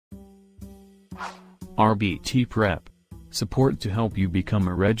RBT Prep. Support to help you become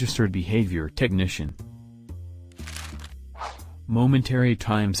a registered behavior technician. Momentary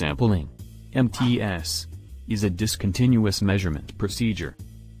time sampling, MTS, is a discontinuous measurement procedure.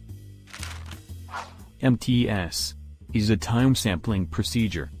 MTS is a time sampling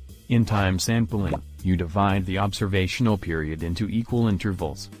procedure. In time sampling, you divide the observational period into equal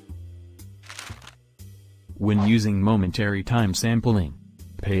intervals. When using momentary time sampling,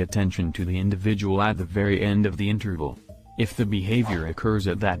 pay attention to the individual at the very end of the interval. If the behavior occurs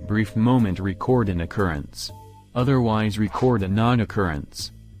at that brief moment, record an occurrence. Otherwise, record a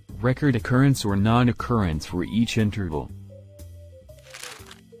non-occurrence. Record occurrence or non-occurrence for each interval.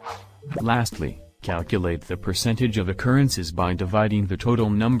 Lastly, calculate the percentage of occurrences by dividing the total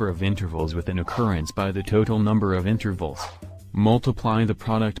number of intervals with an occurrence by the total number of intervals. Multiply the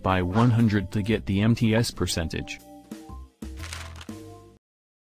product by 100 to get the MTS percentage.